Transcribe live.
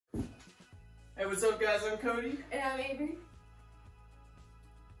Hey, what's up guys? I'm Cody. And I'm Avery.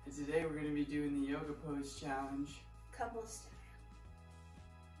 And today we're going to be doing the yoga pose challenge. Couple style.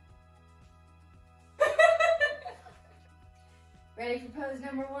 Ready for pose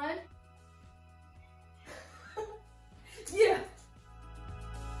number 1? Yeah.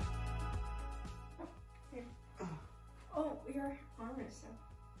 Here. Oh, your arm is so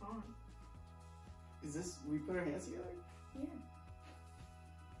on. Is this, we put our hands together? Yeah.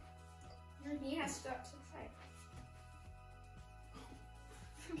 Your knee has stuck to the side.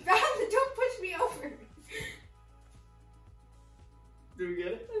 Don't push me over. Did we get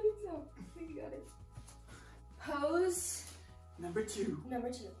it? I think so. I think you got it. Pose Number 2.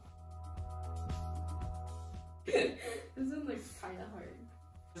 number 2. This one's like kind of hard.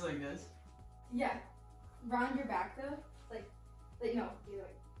 Just like this? Yeah. Round your back though. Like no, you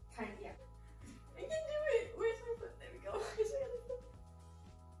like kind of, yeah. I can do it. Where's my foot? There we go. Where's my other foot?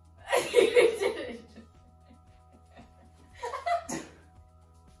 I did it.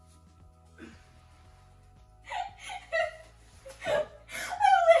 I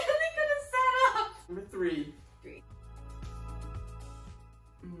literally could have sat up. Number 3. 3.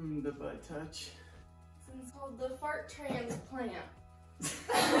 The butt touch. It's called the fart transplant.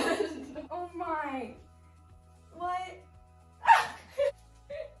 Oh my. What? I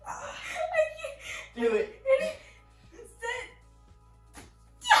can't. Do it. Sit.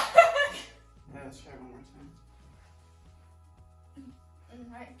 Yeah, let's try one more time.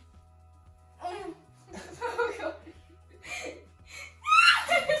 Alright. Oh god.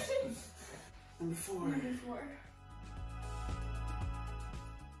 Number 4. Number 4.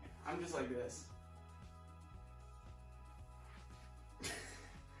 I'm just like this.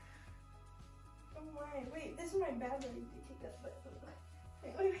 Oh my. Wait, this is my bad leg. You take that butt.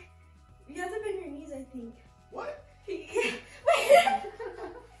 Wait. You have to bend your knees, I think. What? Wait.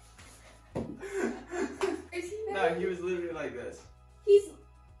 Is he No, there? he was literally like this. He's.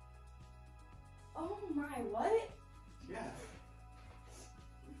 Oh my, what? Yeah.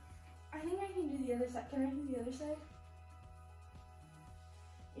 I think I can do the other side. Can I do the other side?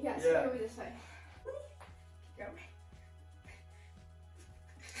 Yeah, so Yeah. over this side. Go.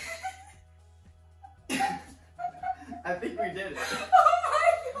 I think we did it. Oh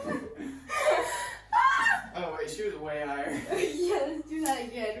my god! Oh wait, she was way higher. Yeah, let's do that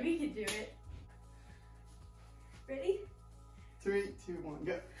again. We can do it. Ready? 3, 2, 1,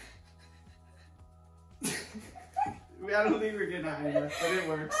 go. I don't think we're getting high enough, but it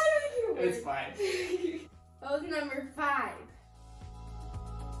works. I don't think It's fine. Pose number 5.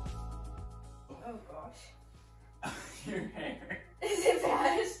 Oh gosh. Your hair. Is it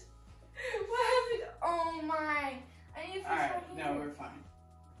bad? What happened? Oh my. I need to fix my Alright, hair. no, we're fine.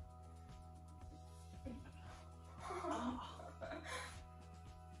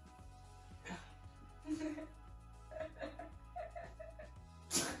 We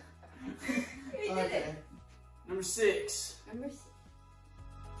did Okay. it. Number 6. Number 6.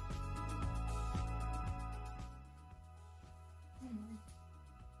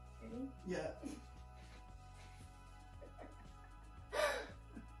 Ready? Yeah.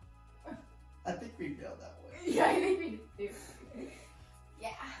 I think we failed that one. Yeah, I think we do. Yeah.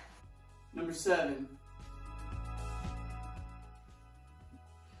 Number 7.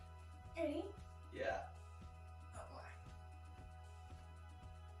 Ready? Yeah. Oh my.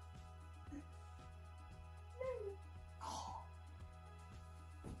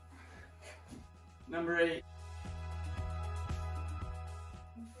 Number 8.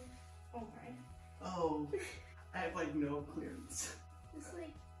 Oh my. Oh, I have like no clearance. Just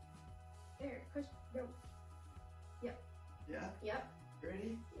like there. Push. No. Yeah? Yep.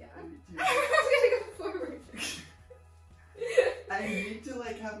 Ready? Yeah. 3, 2. I was gonna go forward. I need to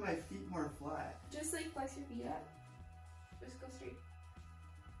like have my feet more flat. Just like flex your feet up. Just go straight.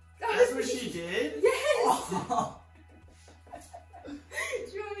 That's what she did? Yes. Oh. Do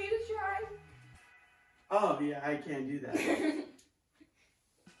you want me to try? Oh yeah, I can't do that.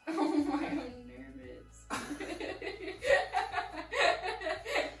 Oh my, I'm nervous.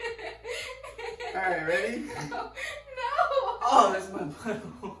 Alright, ready? No. Oh, that's my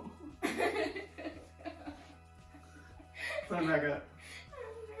butthole. Put it back up. I'm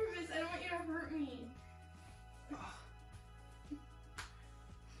nervous. I don't want you to hurt me.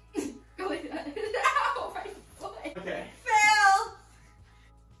 Go like that. Ow, my foot. Okay. Fail.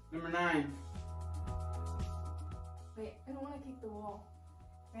 Number 9. Wait, I don't want to kick the wall.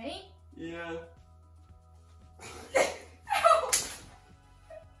 Ready? Yeah. Ow.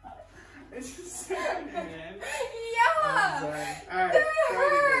 It's just happening, man. Yeah. I'm sorry. Alright, That try it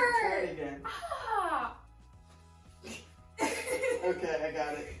hurt. again. Ah. Okay, I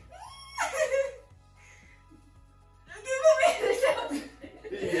got it.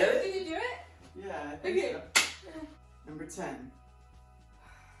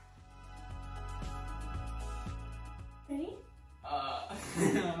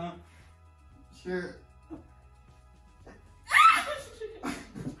 Sure. I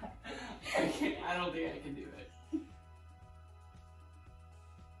don't think I can do it.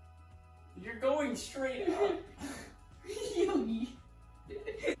 You're going straight up. Yogi.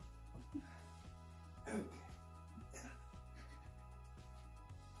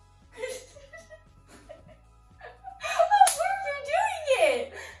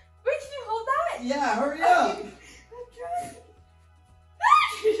 Yeah, hurry up! I'm trying.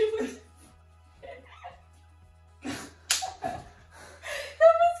 That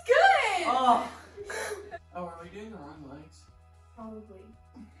was good! Oh, are we doing the wrong legs? Probably.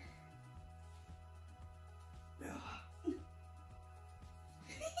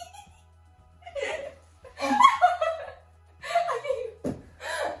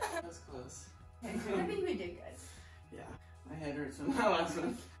 That's close. I think we did good. Yeah, my head hurts from that last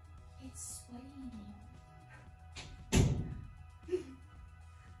one. It's sweaty.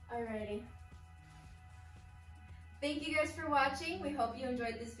 Alrighty. Thank you guys for watching. We hope you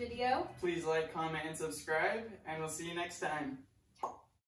enjoyed this video. Please like, comment, and subscribe, and we'll see you next time.